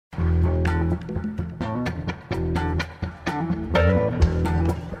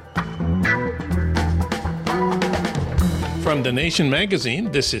From The Nation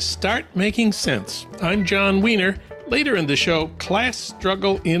magazine, this is Start Making Sense. I'm John Wiener. Later in the show, class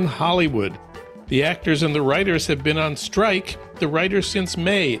struggle in Hollywood. The actors and the writers have been on strike, the writers since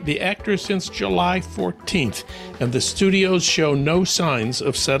May, the actors since July 14th, and the studios show no signs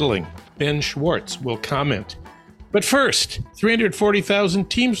of settling. Ben Schwartz will comment. But first, 340,000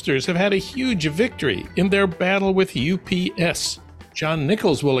 Teamsters have had a huge victory in their battle with UPS. John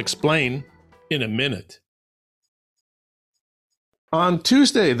Nichols will explain in a minute. On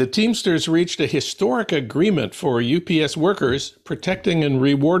Tuesday, the Teamsters reached a historic agreement for UPS workers, protecting and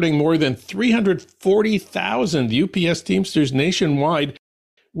rewarding more than 340,000 UPS Teamsters nationwide.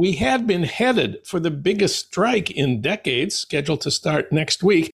 We had been headed for the biggest strike in decades, scheduled to start next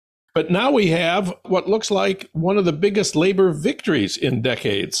week, but now we have what looks like one of the biggest labor victories in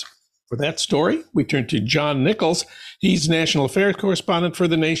decades. For that story, we turn to John Nichols. He's national affairs correspondent for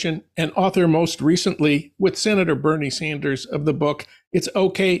The Nation and author most recently with Senator Bernie Sanders of the book, It's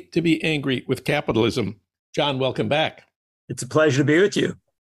Okay to Be Angry with Capitalism. John, welcome back. It's a pleasure to be with you.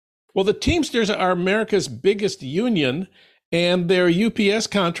 Well, the Teamsters are America's biggest union, and their UPS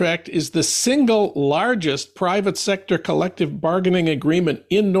contract is the single largest private sector collective bargaining agreement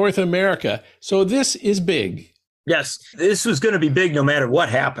in North America. So this is big. Yes, this was going to be big no matter what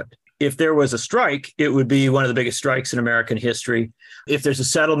happened. If there was a strike, it would be one of the biggest strikes in American history. If there's a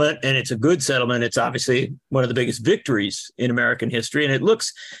settlement and it's a good settlement, it's obviously one of the biggest victories in American history. And it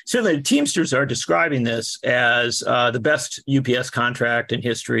looks, certainly the Teamsters are describing this as the best UPS contract in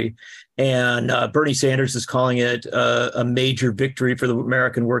history. And Bernie Sanders is calling it a major victory for the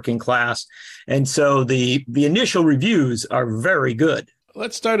American working class. And so the initial reviews are very good.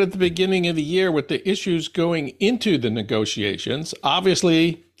 Let's start at the beginning of the year with the issues going into the negotiations.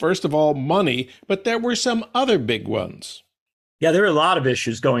 Obviously, first of all, money, but there were some other big ones. Yeah, there are a lot of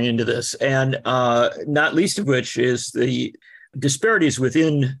issues going into this, and not least of which is the disparities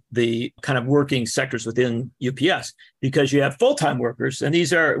within the kind of working sectors within UPS, because you have full-time workers, and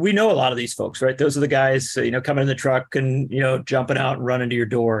we know a lot of these folks, right? Those are the guys, coming in the truck and, jumping out and running to your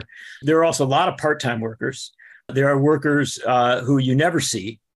door. There are also a lot of part-time workers. There are workers who you never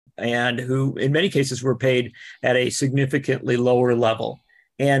see and who, in many cases, were paid at a significantly lower level.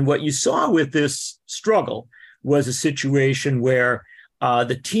 And what you saw with this struggle was a situation where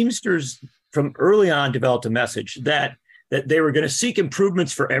the Teamsters from early on developed a message that they were going to seek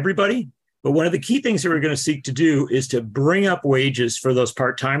improvements for everybody. But one of the key things they were going to seek to do is to bring up wages for those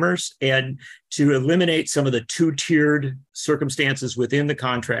part-timers and to eliminate some of the two-tiered circumstances within the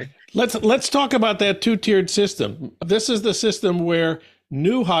contract. Let's talk about that two-tiered system. This is the system where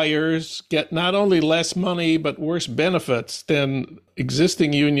new hires get not only less money, but worse benefits than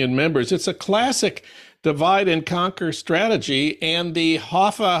existing union members. It's a classic divide and conquer strategy, and the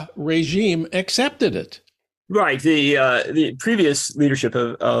Hoffa regime accepted it. Right. The previous leadership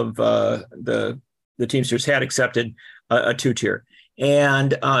of the Teamsters had accepted a two-tier.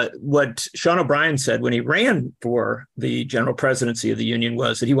 And what Sean O'Brien said when he ran for the general presidency of the union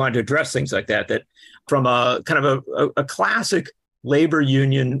was that he wanted to address things like that from a kind of a classic labor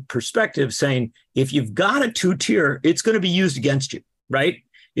union perspective, saying, if you've got a two-tier, it's going to be used against you, right?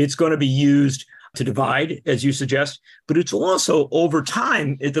 It's going to be used to divide, as you suggest, but it's also over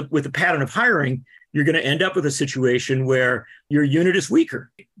time with the pattern of hiring, you're going to end up with a situation where your unit is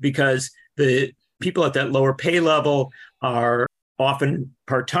weaker because the people at that lower pay level are often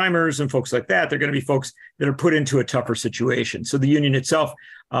part-timers and folks like that. They're going to be folks that are put into a tougher situation. So the union itself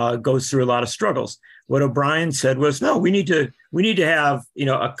goes through a lot of struggles. What O'Brien said was, no, we need to have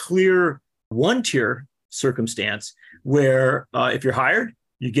a clear one-tier circumstance where if you're hired,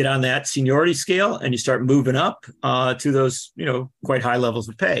 you get on that seniority scale and you start moving up to those quite high levels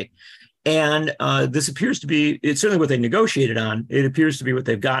of pay. And this appears to be, it's certainly what they negotiated on. It appears to be what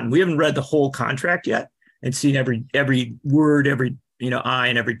they've gotten. We haven't read the whole contract yet and seen every word, every I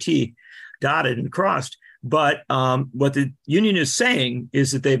and every T dotted and crossed. But what the union is saying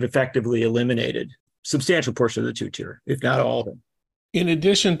is that they've effectively eliminated substantial portion of the two-tier, if not all of them. In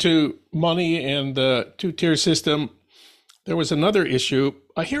addition to money and the two-tier system, there was another issue.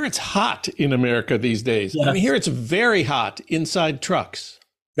 I hear it's hot in America these days. Yeah. I hear it's very hot inside trucks.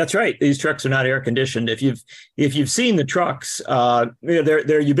 That's right. These trucks are not air conditioned. If you've seen the trucks,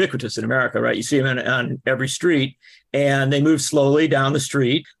 they're ubiquitous in America, right? You see them on every street, and they move slowly down the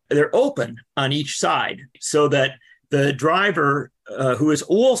street. They're open on each side so that the driver, who is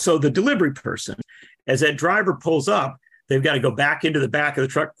also the delivery person, as that driver pulls up, they've got to go back into the back of the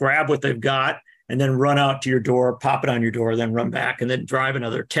truck, grab what they've got, and then run out to your door, pop it on your door, then run back, and then drive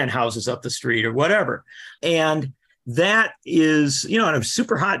another 10 houses up the street or whatever. And that is, on a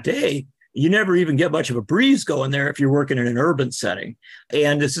super hot day, you never even get much of a breeze going there if you're working in an urban setting.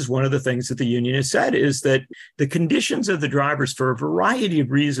 And this is one of the things that the union has said, is that the conditions of the drivers, for a variety of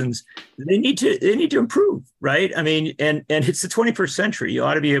reasons, they need to improve, right? I mean, and it's the 21st century. You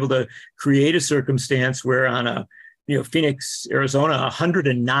ought to be able to create a circumstance where on a, Phoenix, Arizona,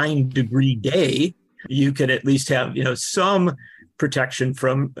 109-degree day, you could at least have, some protection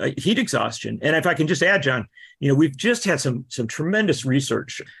from heat exhaustion. And if I can just add, John, we've just had some tremendous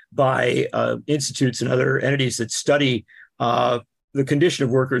research by institutes and other entities that study the condition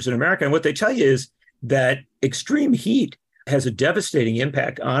of workers in America. And what they tell you is that extreme heat has a devastating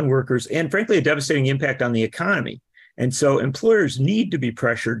impact on workers and, frankly, a devastating impact on the economy. And so employers need to be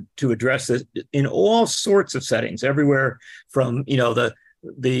pressured to address this in all sorts of settings, everywhere from,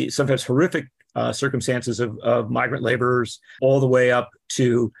 the sometimes horrific circumstances of migrant laborers, all the way up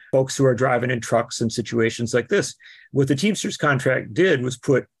to folks who are driving in trucks in situations like this. What the Teamsters contract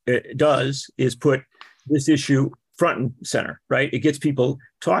put this issue front and center, right? It gets people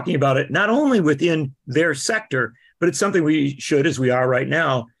talking about it, not only within their sector, but it's something we should, as we are right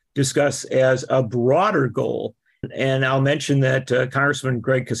now, discuss as a broader goal. And I'll mention that Congressman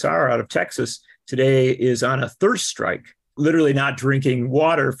Greg Casar out of Texas today is on a thirst strike, literally not drinking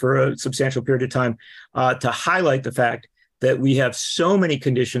water for a substantial period of time, to highlight the fact that we have so many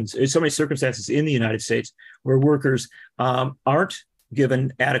conditions, so many circumstances in the United States where workers aren't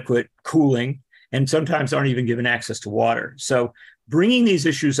given adequate cooling and sometimes aren't even given access to water. So bringing these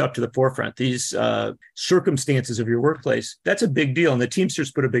issues up to the forefront, these circumstances of your workplace, that's a big deal. And the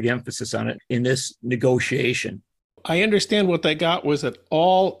Teamsters put a big emphasis on it in this negotiation. I understand what they got was that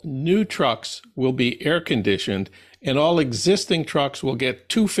all new trucks will be air conditioned and all existing trucks will get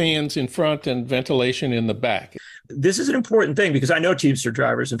 2 fans in front and ventilation in the back. This is an important thing because I know Teamster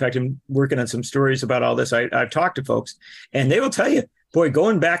drivers. In fact, I'm working on some stories about all this. I've talked to folks and they will tell you, boy,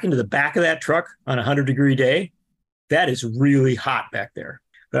 going back into the back of that truck on a 100-degree day, that is really hot back there.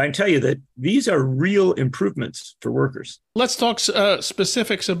 But I can tell you that these are real improvements for workers. Let's talk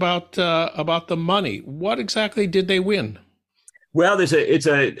specifics about the money. What exactly did they win? Well, it's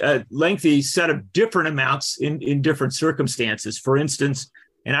a lengthy set of different amounts in different circumstances. For instance,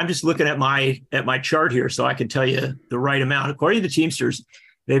 and I'm just looking at my chart here so I can tell you the right amount. According to the Teamsters,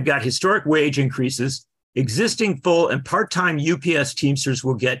 they've got historic wage increases. Existing full and part-time UPS Teamsters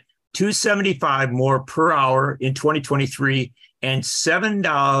will get $2.75 more per hour in 2023 and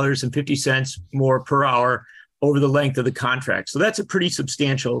 $7.50 more per hour over the length of the contract. So that's a pretty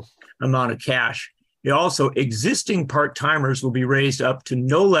substantial amount of cash. Also, existing part-timers will be raised up to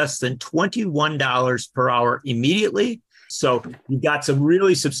no less than $21 per hour immediately. So you've got some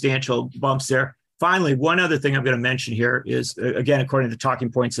really substantial bumps there. Finally, one other thing I'm going to mention here is, again, according to the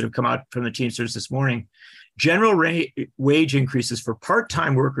talking points that have come out from the Teamsters this morning, general wage increases for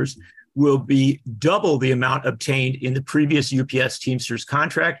part-time workers will be double the amount obtained in the previous UPS Teamsters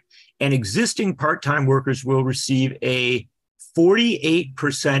contract, and existing part-time workers will receive a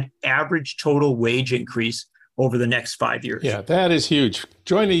 48% average total wage increase over the next 5 years. Yeah, that is huge.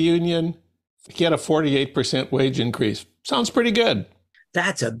 Join a union, get a 48% wage increase. Sounds pretty good.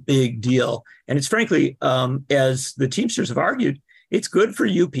 That's a big deal. And it's frankly, as the Teamsters have argued, it's good for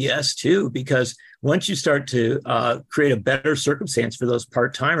UPS too, because once you start to create a better circumstance for those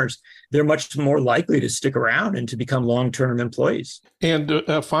part-timers, they're much more likely to stick around and to become long-term employees. And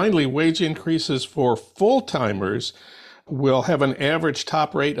finally, wage increases for full-timers will have an average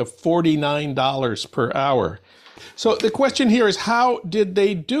top rate of $49 per hour. So the question here is, how did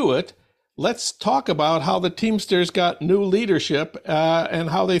they do it? Let's talk about how the Teamsters got new leadership and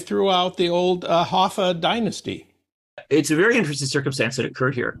how they threw out the old Hoffa dynasty. It's a very interesting circumstance that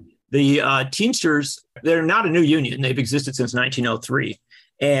occurred here. The Teamsters, they're not a new union. They've existed since 1903.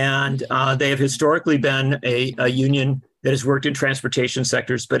 And they have historically been a union that has worked in transportation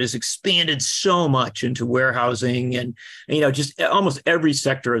sectors, but has expanded so much into warehousing and just almost every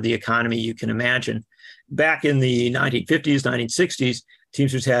sector of the economy you can imagine. Back in the 1950s, 1960s,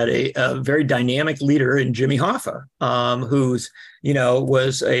 Teamsters had a very dynamic leader in Jimmy Hoffa, who's,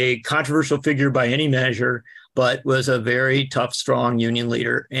 was a controversial figure by any measure, but was a very tough, strong union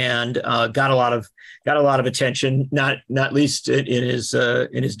leader and got a lot of attention, not least in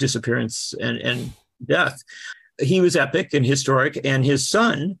his disappearance and death. He was epic and historic, and his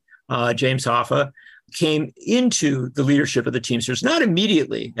son, James Hoffa, came into the leadership of the Teamsters, not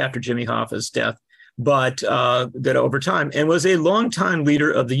immediately after Jimmy Hoffa's death, but that over time, and was a longtime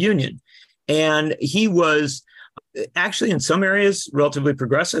leader of the union. And he was actually in some areas relatively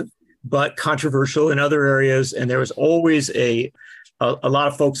progressive, but controversial in other areas. And there was always a a lot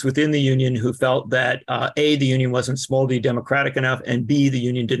of folks within the union who felt that A, the union wasn't smoldy democratic enough, and B, the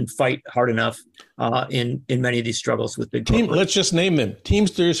union didn't fight hard enough in many of these struggles with big corporations. Let's just name them.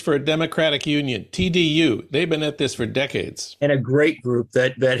 Teamsters for a Democratic Union, TDU. They've been at this for decades. And a great group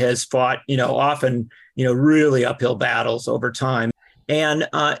that has fought, often, really uphill battles over time. And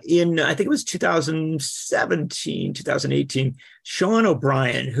in, I think it was 2017, 2018, Sean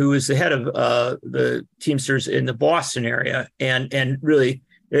O'Brien, who is the head of the Teamsters in the Boston area and really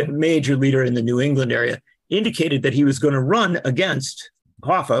a major leader in the New England area, indicated that he was going to run against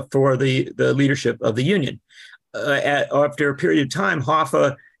Hoffa for the leadership of the union. After a period of time,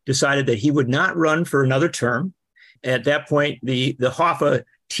 Hoffa decided that he would not run for another term. At that point, the Hoffa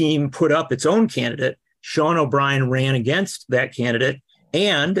team put up its own candidate. Sean O'Brien ran against that candidate.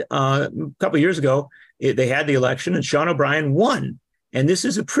 And a couple of years ago, they had the election and Sean O'Brien won. And this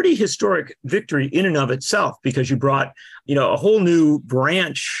is a pretty historic victory in and of itself, because you brought, a whole new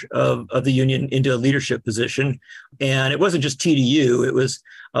branch of the union into a leadership position. And it wasn't just TDU. It was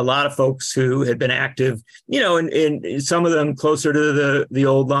a lot of folks who had been active, and some of them closer to the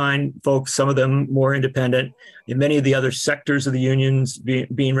old line folks, some of them more independent, in many of the other sectors of the unions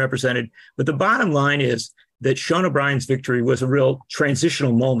being represented. But the bottom line is that Sean O'Brien's victory was a real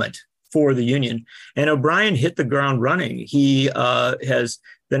transitional moment for the union. And O'Brien hit the ground running. He has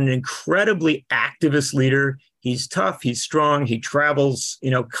been an incredibly activist leader. He's tough, he's strong, he travels,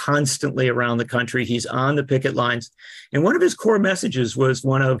 constantly around the country. He's on the picket lines. And one of his core messages was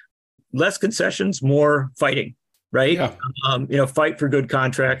one of less concessions, more fighting, right? Yeah. Fight for good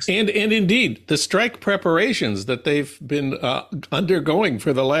contracts. And indeed, the strike preparations that they've been undergoing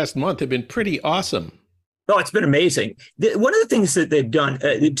for the last month have been pretty awesome. Oh, it's been amazing. One of the things that they've done,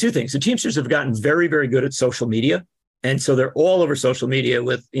 two things. The Teamsters have gotten very, very good at social media. And so they're all over social media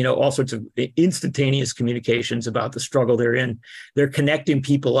with, all sorts of instantaneous communications about the struggle they're in. They're connecting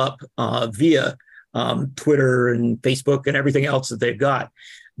people up via Twitter and Facebook and everything else that they've got.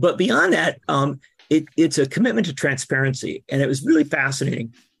 But beyond that, it's a commitment to transparency. And it was really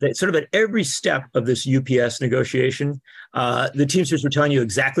fascinating that sort of at every step of this UPS negotiation, the Teamsters were telling you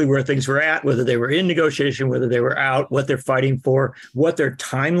exactly where things were at, whether they were in negotiation, whether they were out, what they're fighting for, what their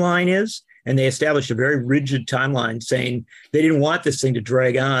timeline is. And they established a very rigid timeline saying they didn't want this thing to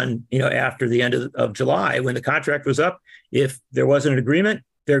drag on, after the end of July when the contract was up. If there wasn't an agreement,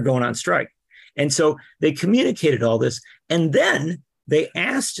 they're going on strike. And so they communicated all this. And then they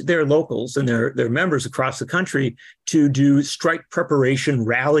asked their locals and their members across the country to do strike preparation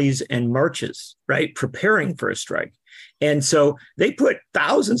rallies and marches, right? Preparing for a strike. And so they put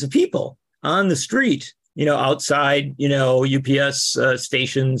thousands of people on the street, outside, UPS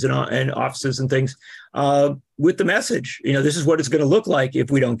stations and offices and things with the message, this is what it's going to look like if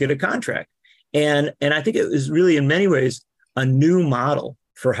we don't get a contract. And I think it was really in many ways a new model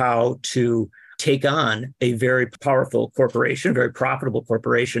for how to take on a very powerful corporation, a very profitable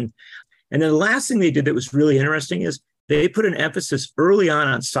corporation. And then the last thing they did that was really interesting is they put an emphasis early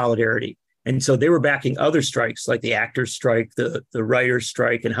on solidarity. And so they were backing other strikes like the actors' strike, the writers'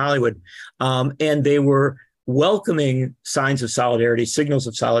 strike in Hollywood. And they were welcoming signs of solidarity, signals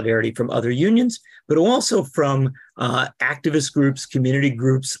of solidarity from other unions, but also from activist groups, community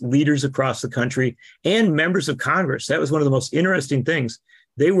groups, leaders across the country, and members of Congress. That was one of the most interesting things.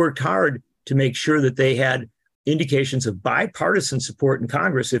 They worked hard to make sure that they had indications of bipartisan support in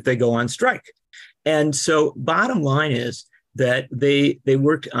Congress if they go on strike. And so bottom line is that they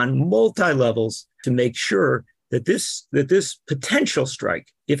worked on multi-levels to make sure that this potential strike,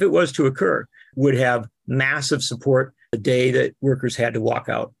 if it was to occur, would have massive support the day that workers had to walk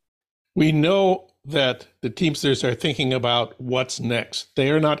out. We know that the Teamsters are thinking about what's next. They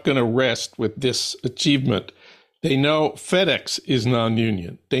are not going to rest with this achievement. They know FedEx is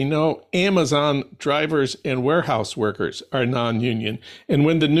non-union. They know Amazon drivers and warehouse workers are non-union. And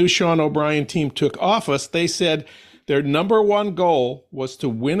when the new Sean O'Brien team took office, they said their number one goal was to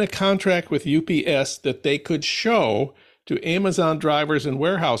win a contract with UPS that they could show to Amazon drivers and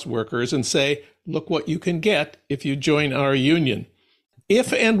warehouse workers and say, look what you can get if you join our union.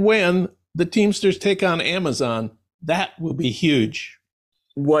 If and when the Teamsters take on Amazon, that will be huge.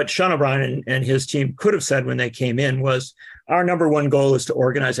 What Sean O'Brien and his team could have said when they came in was, our number one goal is to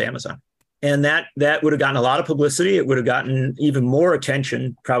organize Amazon. And that would have gotten a lot of publicity. It would have gotten even more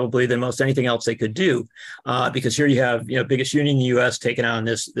attention probably than most anything else they could do, because here you have, biggest union in the U.S. taking on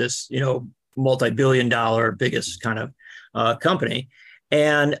this multi-billion-dollar biggest kind of company.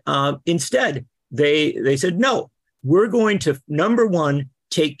 And instead, they said, no, we're going to, number one,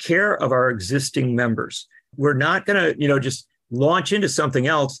 take care of our existing members. We're not going to, just launch into something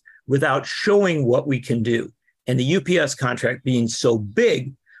else without showing what we can do. And the UPS contract being so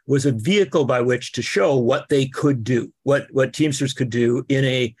big was a vehicle by which to show what they could do, what Teamsters could do in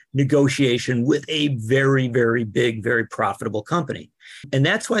a negotiation with a very, very big, very profitable company. And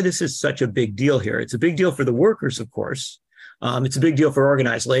that's why this is such a big deal here. It's a big deal for the workers, of course. It's a big deal for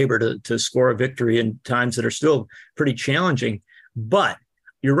organized labor to score a victory in times that are still pretty challenging. But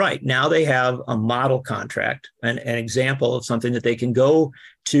you're right. Now they have a model contract, an example of something that they can go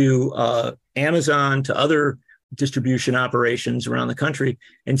to Amazon, to other distribution operations around the country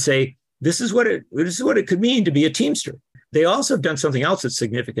and say, this is what it could mean to be a Teamster. They also have done something else that's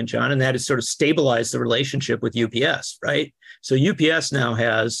significant, John, and that is sort of stabilize the relationship with UPS, right? So UPS now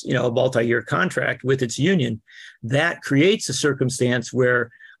has, a multi-year contract with its union. That creates a circumstance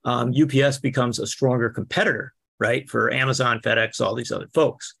where UPS becomes a stronger competitor, right, for Amazon, FedEx, all these other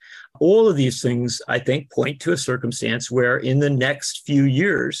folks. All of these things, I think, point to a circumstance where in the next few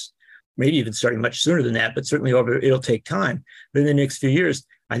years, maybe even starting much sooner than that, but certainly it'll take time. But in the next few years,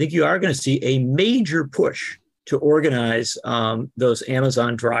 I think you are going to see a major push to organize those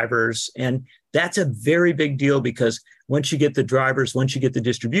Amazon drivers. And that's a very big deal because once you get the drivers, once you get the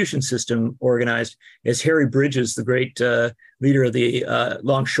distribution system organized, as Harry Bridges, the great leader of the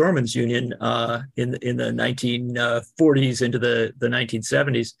Longshoremen's Union in the 1940s into the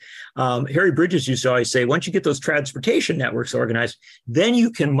 1970s, Harry Bridges used to always say, once you get those transportation networks organized, then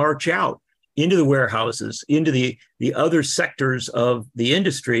you can march out into the warehouses, into the other sectors of the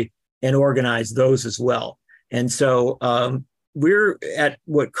industry and organize those as well. And so we're at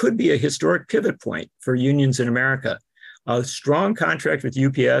what could be a historic pivot point for unions in America. A strong contract with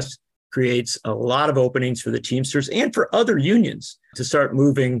UPS creates a lot of openings for the Teamsters and for other unions to start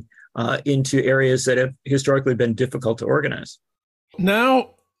moving into areas that have historically been difficult to organize.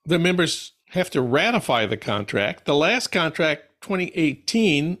 Now the members have to ratify the contract. The last contract,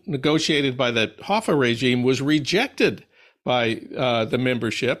 2018, negotiated by the Hoffa regime, was rejected by the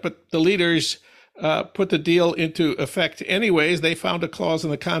membership, but the leaders put the deal into effect anyways. They found a clause in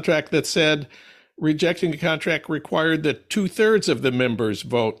the contract that said rejecting the contract required that 2/3 of the members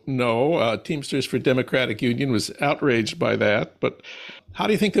vote no. Teamsters for Democratic Union was outraged by that. But how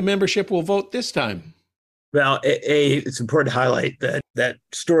do you think the membership will vote this time? Well, it's important to highlight that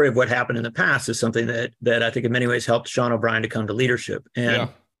story of what happened in the past is something that I think in many ways helped Sean O'Brien to come to leadership. And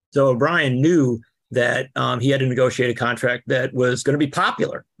so O'Brien knew that he had to negotiate a contract that was going to be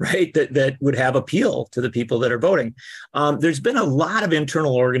popular, right? That would have appeal to the people that are voting. There's been a lot of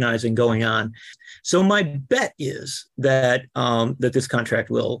internal organizing going on. So my bet is that that this contract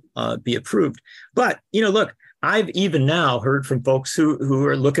will be approved. But, look, I've even now heard from folks who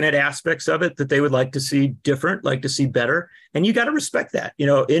are looking at aspects of it that they would like to see different, like to see better. And you got to respect that, in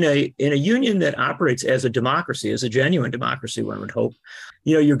a union that operates as a democracy, as a genuine democracy, one would hope,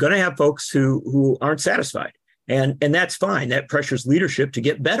 you're going to have folks who aren't satisfied. And that's fine. That pressures leadership to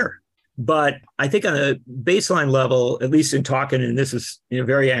get better. But I think on a baseline level, at least in talking, and this is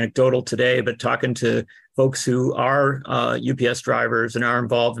very anecdotal today, but talking to folks who are UPS drivers and are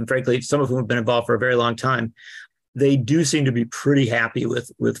involved, and frankly, some of whom have been involved for a very long time, they do seem to be pretty happy with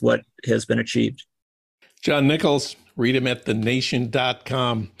what has been achieved. John Nichols, read him at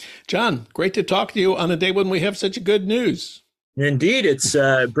thenation.com. John, great to talk to you on a day when we have such good news. Indeed, it's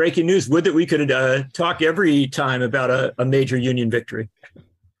breaking news. Would that we could talk every time about a major union victory.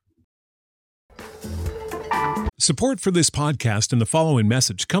 Support for this podcast and the following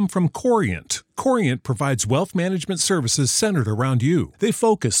message come from Corient. Corient provides wealth management services centered around you. They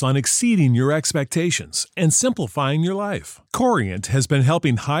focus on exceeding your expectations and simplifying your life. Corient has been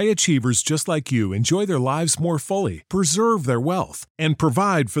helping high achievers just like you enjoy their lives more fully, preserve their wealth, and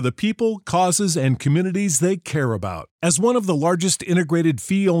provide for the people, causes, and communities they care about. As one of the largest integrated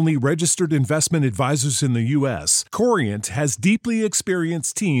fee-only registered investment advisors in the U.S., Corient has deeply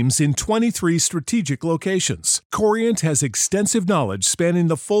experienced teams in 23 strategic locations. Corient has extensive knowledge spanning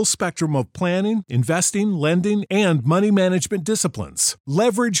the full spectrum of planning, investing, lending, and money management disciplines.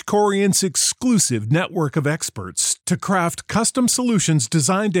 Leverage Corient's exclusive network of experts to craft custom solutions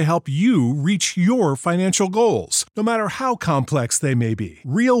designed to help you reach your financial goals, no matter how complex they may be.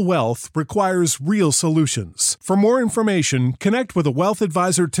 Real wealth requires real solutions. For more information, connect with a wealth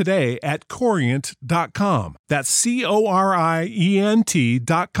advisor today at Corient.com. That's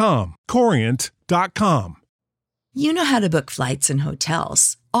Corient.com. Corient.com. You know how to book flights and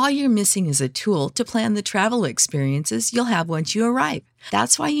hotels. All you're missing is a tool to plan the travel experiences you'll have once you arrive.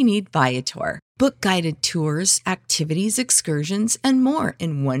 That's why you need Viator. Book guided tours, activities, excursions, and more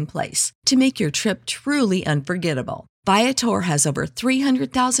in one place to make your trip truly unforgettable. Viator has over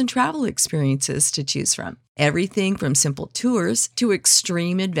 300,000 travel experiences to choose from. Everything from simple tours to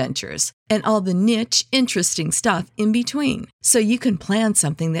extreme adventures and all the niche, interesting stuff in between. So you can plan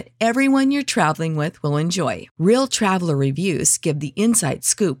something that everyone you're traveling with will enjoy. Real traveler reviews give the inside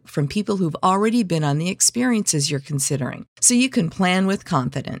scoop from people who've already been on the experiences you're considering. So you can plan with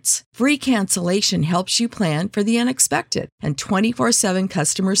confidence. Free cancellation helps you plan for the unexpected. And 24/7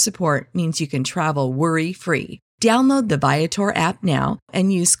 customer support means you can travel worry-free. Download the Viator app now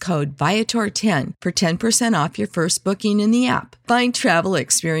and use code Viator10 for 10% off your first booking in the app. Find travel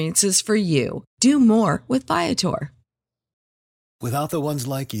experiences for you. Do more with Viator. Without the ones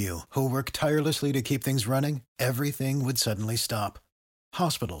like you, who work tirelessly to keep things running, everything would suddenly stop.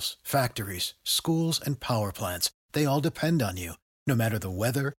 Hospitals, factories, schools, and power plants, they all depend on you. No matter the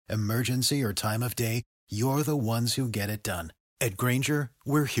weather, emergency, or time of day, you're the ones who get it done. At Grainger,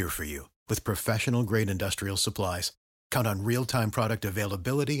 we're here for you. With professional-grade industrial supplies, count on real-time product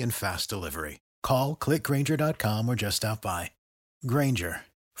availability and fast delivery. Call, click Grainger.com, or just stop by. Grainger,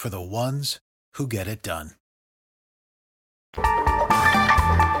 for the ones who get it done.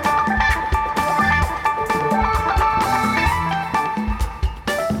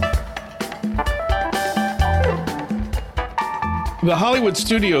 The Hollywood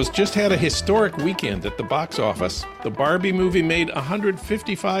studios just had a historic weekend at the box office. The Barbie movie made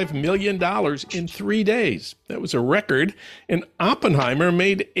 $155 million in 3 days. That was a record. And Oppenheimer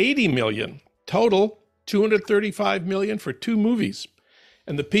made $80 million. Total, $235 million for 2 movies.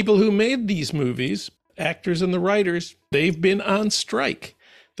 And the people who made these movies, actors and the writers, they've been on strike.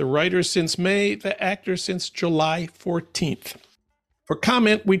 The writers since May, the actors since July 14th. For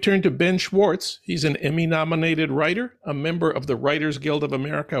comment, we turn to Ben Schwartz. He's an Emmy-nominated writer, a member of the Writers Guild of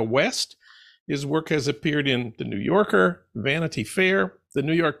America West. His work has appeared in The New Yorker, Vanity Fair, The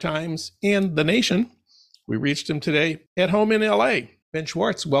New York Times, and The Nation. We reached him today at home in L.A. Ben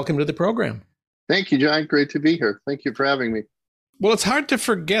Schwartz, welcome to the program. Thank you, John. Great to be here. Thank you for having me. Well, it's hard to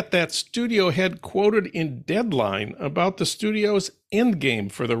forget that studio head quoted in Deadline about the studio's endgame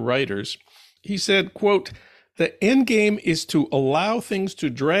for the writers. He said, quote, "The endgame is to allow things to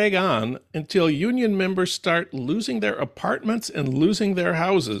drag on until union members start losing their apartments and losing their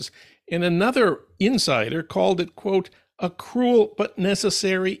houses." And another insider called it, quote, "a cruel but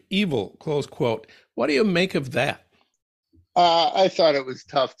necessary evil," close quote. What do you make of that? I thought it was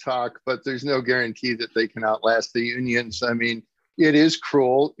tough talk, but there's no guarantee that they can outlast the unions. I mean, it is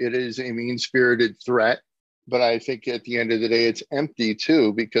cruel. It is a mean-spirited threat. But I think at the end of the day, it's empty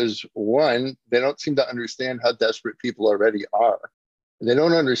too, because one, they don't seem to understand how desperate people already are. They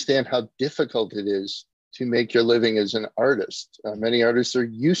don't understand how difficult it is to make your living as an artist. Many artists are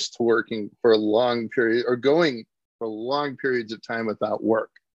used to working for a long period or going for long periods of time without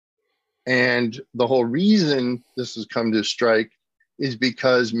work. And the whole reason this has come to strike is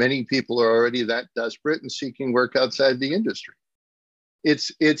because many people are already that desperate and seeking work outside the industry.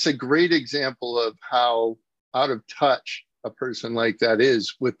 It's a great example of how out of touch a person like that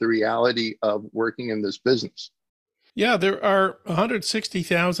is with the reality of working in this business. Yeah, there are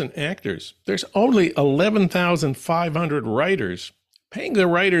 160,000 actors. There's only 11,500 writers. Paying the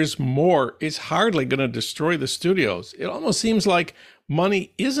writers more is hardly going to destroy the studios. It almost seems like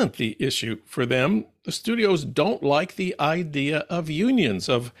money isn't the issue for them. The studios don't like the idea of unions,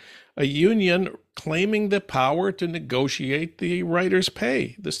 of a union claiming the power to negotiate the writers'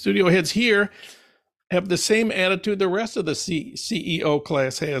 pay. The studio heads here have the same attitude the rest of the CEO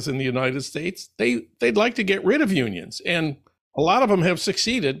class has in the United States. They'd like to get rid of unions, and a lot of them have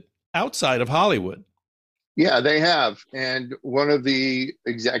succeeded outside of Hollywood. Yeah, they have. And one of the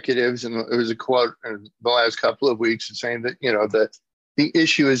executives, and there was a quote in the last couple of weeks saying that, the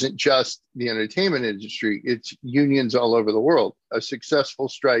issue isn't just the entertainment industry, it's unions all over the world. A successful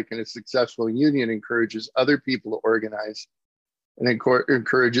strike and a successful union encourages other people to organize and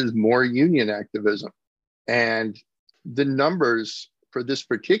encourages more union activism. And the numbers for this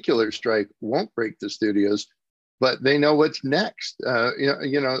particular strike won't break the studios, but they know what's next.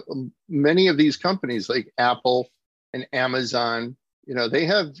 Many of these companies like Apple and Amazon, they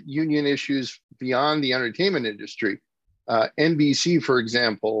have union issues beyond the entertainment industry. NBC, for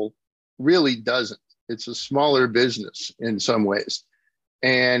example, really doesn't. It's a smaller business in some ways.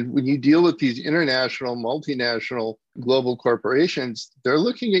 And when you deal with these international, multinational, global corporations, they're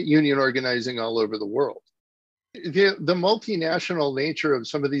looking at union organizing all over the world. The multinational nature of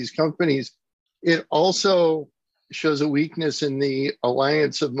some of these companies, it also shows a weakness in the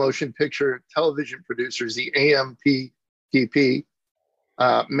Alliance of Motion Picture Television Producers, the AMPTP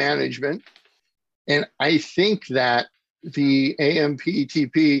management. And I think that the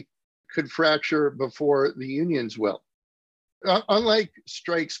AMPTP could fracture before the unions will. unlike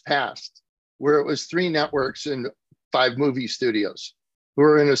strikes past, where it was 3 networks and 5 movie studios who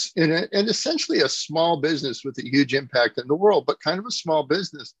are in essentially a small business with a huge impact in the world, but kind of a small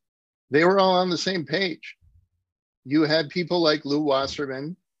business. They were all on the same page. You had people like Lew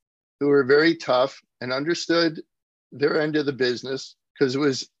Wasserman, who were very tough and understood their end of the business because it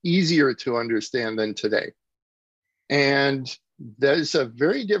was easier to understand than today. And there's a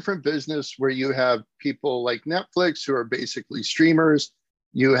very different business where you have people like Netflix, who are basically streamers.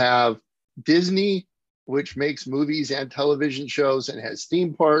 You have Disney, which makes movies and television shows and has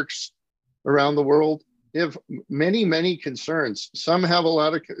theme parks around the world. They have many, many concerns. Some have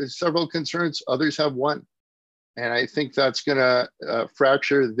several concerns, others have one. And I think that's going to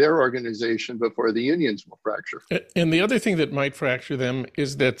fracture their organization before the unions will fracture. And the other thing that might fracture them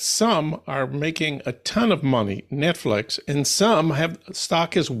is that some are making a ton of money, Netflix, and some have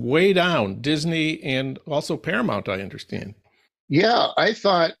stock is way down, Disney and also Paramount, I understand. Yeah, I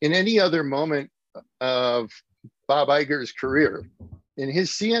thought in any other moment of Bob Iger's career, in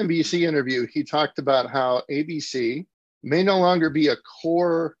his CNBC interview, he talked about how ABC may no longer be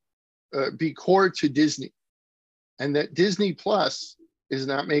core to Disney. And that Disney Plus is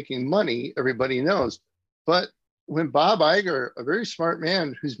not making money, everybody knows. But when Bob Iger, a very smart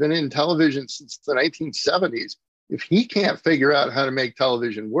man who's been in television since the 1970s, if he can't figure out how to make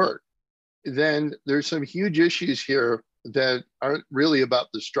television work, then there's some huge issues here that aren't really about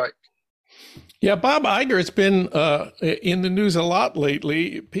the strike. Yeah, Bob Iger has been in the news a lot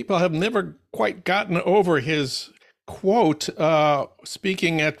lately. People have never quite gotten over his quote,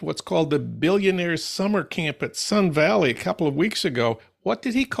 speaking at what's called the Billionaires Summer Camp at Sun Valley a couple of weeks ago. What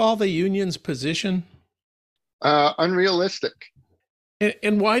did he call the union's position? Unrealistic.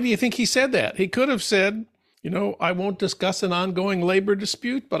 And why do you think he said that? He could have said, I won't discuss an ongoing labor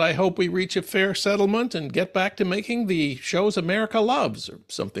dispute, but I hope we reach a fair settlement and get back to making the shows America loves, or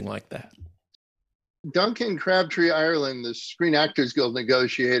something like that. Duncan Crabtree Ireland, the Screen Actors Guild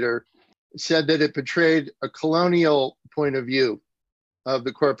negotiator, said that it portrayed a colonial point of view of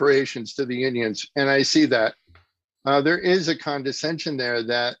the corporations to the unions. And I see that. There is a condescension there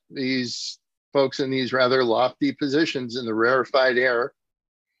that these folks in these rather lofty positions in the rarefied air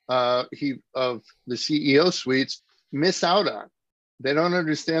of the CEO suites miss out on. They don't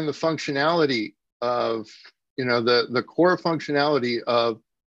understand the functionality of, the core functionality of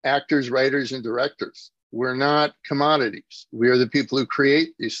actors, writers, and directors. We're not commodities. We are the people who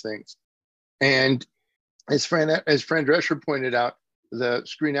create these things. And as Fran Drescher pointed out, the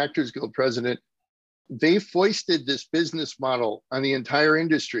Screen Actors Guild president, they foisted this business model on the entire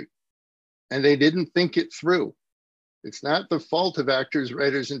industry, and they didn't think it through. It's not the fault of actors,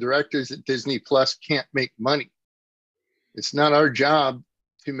 writers, and directors that Disney Plus can't make money. It's not our job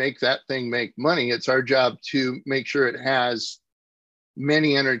to make that thing make money. It's our job to make sure it has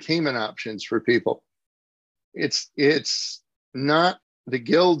many entertainment options for people. It's not the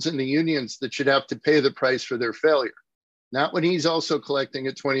guilds and the unions that should have to pay the price for their failure. Not when he's also collecting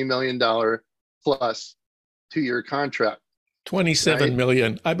a $20 million plus 2-year contract. 27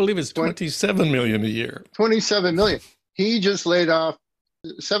 million. I believe it's 27 million a year. 27 million. He just laid off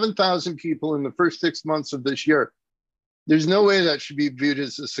 7,000 people in the first 6 months of this year. There's no way that should be viewed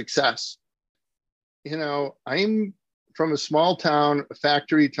as a success. I'm from a small town, a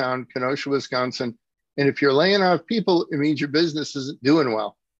factory town, Kenosha, Wisconsin. And if you're laying off people, it means your business isn't doing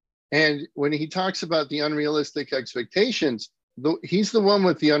well. And when he talks about the unrealistic expectations, he's the one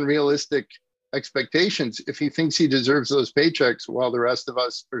with the unrealistic expectations if he thinks he deserves those paychecks while the rest of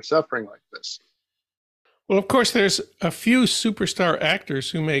us are suffering like this. Well, of course, there's a few superstar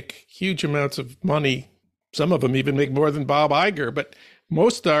actors who make huge amounts of money. Some of them even make more than Bob Iger, but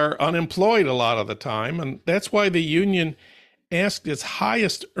most are unemployed a lot of the time. And that's why the union asked its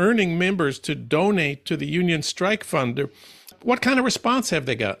highest earning members to donate to the union strike fund. What kind of response have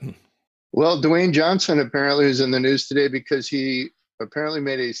they gotten? Well, Dwayne Johnson apparently is in the news today because he apparently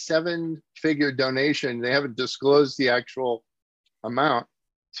made a 7-figure donation. They haven't disclosed the actual amount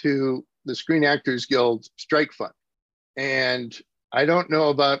to the Screen Actors Guild strike fund. And I don't know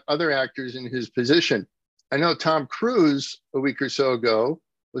about other actors in his position. I know Tom Cruise a week or so ago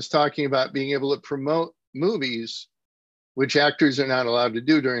was talking about being able to promote movies, which actors are not allowed to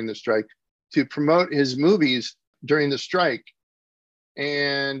do during the strike, to promote his movies during the strike.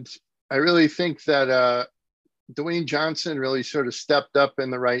 And I really think that Dwayne Johnson really sort of stepped up in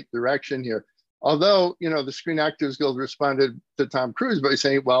the right direction here. Although, the Screen Actors Guild responded to Tom Cruise by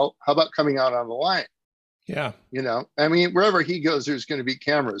saying, well, how about coming out on the line? Yeah. Wherever he goes, there's going to be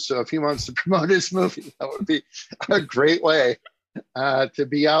cameras. So if he wants to promote his movie, that would be a great way to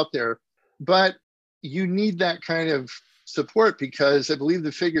be out there. But you need that kind of support, because I believe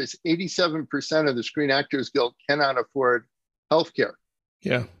the figure is 87% of the Screen Actors Guild cannot afford healthcare.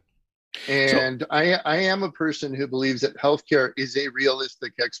 Yeah. And I am a person who believes that healthcare is a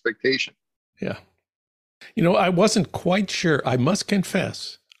realistic expectation. Yeah. I wasn't quite sure. I must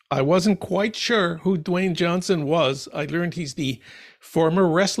confess, I wasn't quite sure who Dwayne Johnson was. I learned he's the former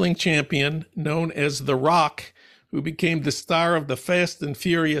wrestling champion known as The Rock, who became the star of the Fast and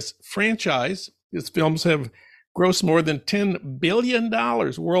Furious franchise. His films have grossed more than $10 billion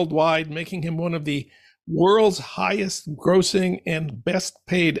worldwide, making him one of the world's highest grossing and best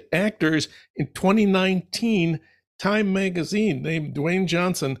paid actors. In 2019, Time magazine named Dwayne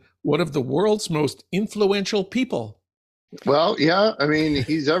Johnson one of the world's most influential people. Well, yeah, I mean,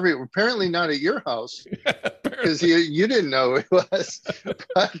 he's apparently not at your house, because you didn't know who he was,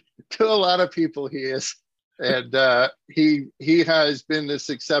 but to a lot of people he is. And he has been this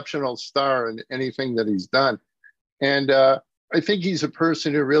exceptional star in anything that he's done. And I think he's a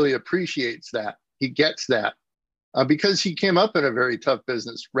person who really appreciates that. He gets that because he came up in a very tough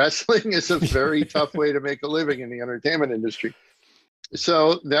business. Wrestling is a very tough way to make a living in the entertainment industry.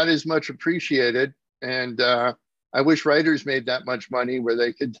 So that is much appreciated. And I wish writers made that much money where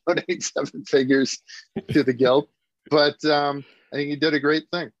they could donate 7 figures to the Guild. But I think he did a great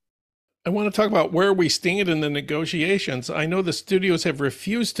thing. I want to talk about where we stand in the negotiations. I know the studios have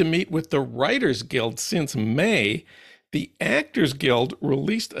refused to meet with the Writers Guild since May. The Actors Guild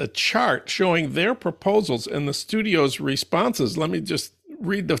released a chart showing their proposals and the studio's responses. Let me just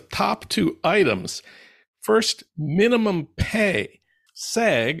read the top 2 items. First, minimum pay.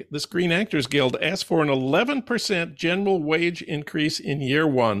 SAG, the Screen Actors Guild, asked for an 11% general wage increase in year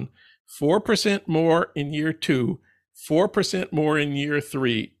 1, 4% more in year 2, 4% more in year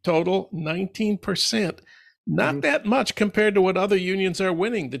 3, total 19%. Not that much compared to what other unions are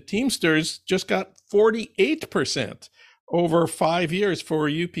winning. The Teamsters just got 48% over 5 years for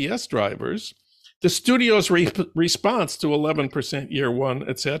UPS drivers. The studio's response to 11% year 1,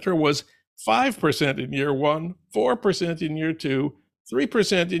 etc., was 5% in year 1, 4% in year 2,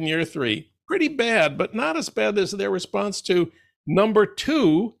 3% in year 3. Pretty bad, but not as bad as their response to number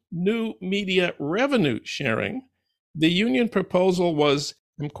 2, new media revenue sharing. The union proposal was,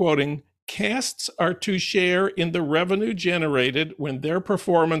 I'm quoting, casts are to share in the revenue generated when their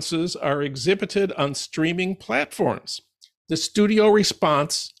performances are exhibited on streaming platforms. The studio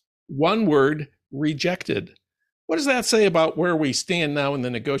response, one word, rejected. What does that say about where we stand now in the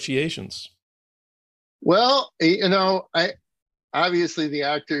negotiations? Well, obviously the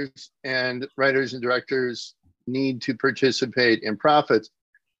actors and writers and directors need to participate in profits,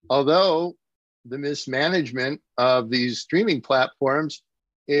 although the mismanagement of these streaming platforms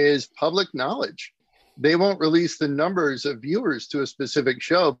is public knowledge. They won't release the numbers of viewers to a specific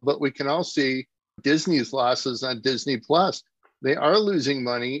show, but we can all see Disney's losses on Disney Plus. They are losing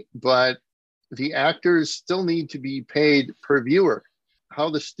money, but the actors still need to be paid per viewer. How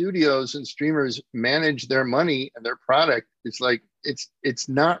the studios and streamers manage their money and their product is like, it's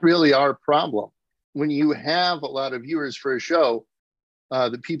not really our problem. When you have a lot of viewers for a show,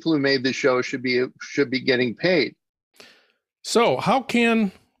 the people who made the show should be getting paid. So how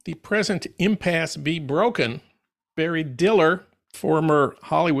can the present impasse be broken? Barry Diller, former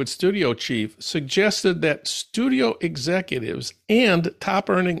Hollywood studio chief, suggested that studio executives and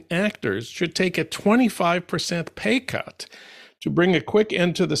top-earning actors should take a 25% pay cut to bring a quick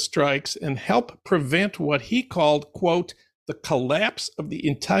end to the strikes and help prevent what he called, quote, the collapse of the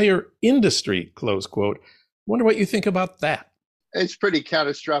entire industry, close quote. Wonder what you think about that. It's pretty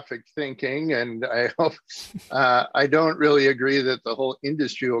catastrophic thinking, and I hope I don't really agree that the whole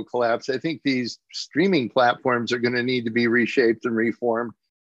industry will collapse. I think these streaming platforms are going to need to be reshaped and reformed.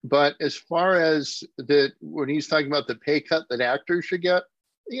 But as far as when he's talking about the pay cut that actors should get,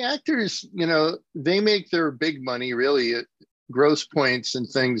 the actors, they make their big money really at gross points and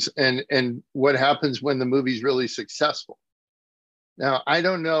things, and what happens when the movie's really successful. Now, I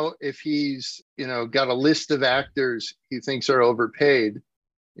don't know if he's, got a list of actors he thinks are overpaid.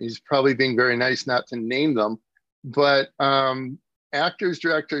 He's probably being very nice not to name them. But actors,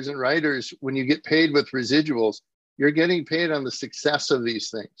 directors, and writers, when you get paid with residuals, you're getting paid on the success of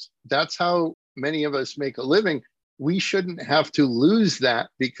these things. That's how many of us make a living. We shouldn't have to lose that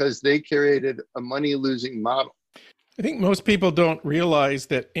because they created a money-losing model. I think most people don't realize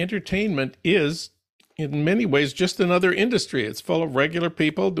that entertainment is, in many ways, just another industry. It's full of regular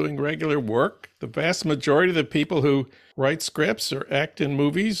people doing regular work. The vast majority of the people who write scripts or act in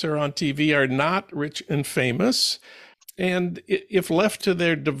movies or on TV are not rich and famous. And if left to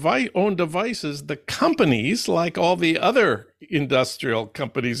their own devices, the companies, like all the other industrial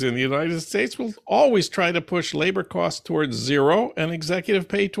companies in the United States, will always try to push labor costs towards zero and executive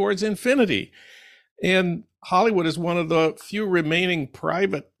pay towards infinity. And Hollywood is one of the few remaining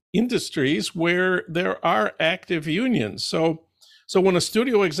private industries where there are active unions. So when a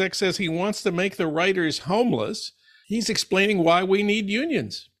studio exec says he wants to make the writers homeless, he's explaining why we need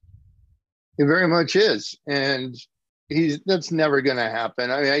unions. It very much is. And that's never going to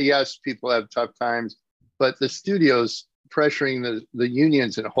happen. I mean, yes, people have tough times, but the studios pressuring the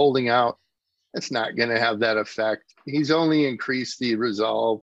unions and holding out, that's not going to have that effect. He's only increased the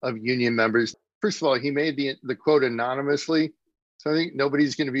resolve of union members. First of all, he made the quote anonymously. So I think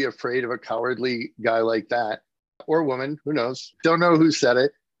nobody's going to be afraid of a cowardly guy like that, or woman, who knows? Don't know who said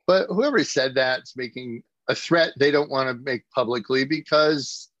it, but whoever said that's making a threat they don't want to make publicly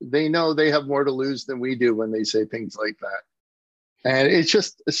because they know they have more to lose than we do when they say things like that. And it's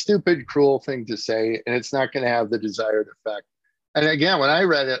just a stupid, cruel thing to say, and it's not going to have the desired effect. And again, when I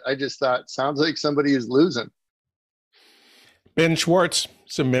read it, I just thought, sounds like somebody is losing. Ben Schwartz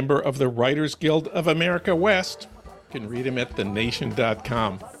is a member of the Writers Guild of America West. You can read him at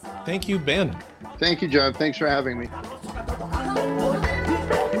thenation.com. Thank you, Ben. Thank you, John. Thanks for having me.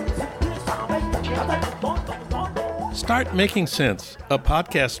 Start Making Sense, a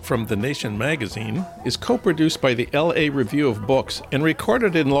podcast from The Nation magazine, is co-produced by the LA Review of Books and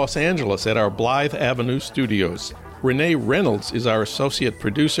recorded in Los Angeles at our Blythe Avenue studios. Renee Reynolds is our associate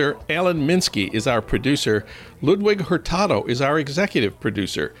producer. Alan Minsky is our producer. Ludwig Hurtado is our executive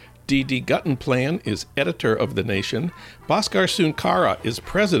producer. D.D. Guttenplan is editor of The Nation. Bhaskar Sunkara is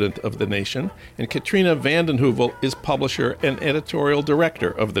president of The Nation. And Katrina vanden Heuvel is publisher and editorial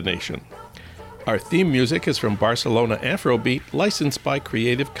director of The Nation. Our theme music is from Barcelona Afrobeat, licensed by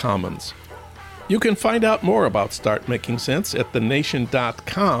Creative Commons. You can find out more about Start Making Sense at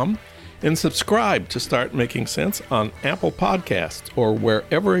thenation.com and subscribe to Start Making Sense on Apple Podcasts or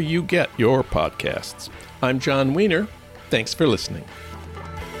wherever you get your podcasts. I'm John Wiener. Thanks for listening.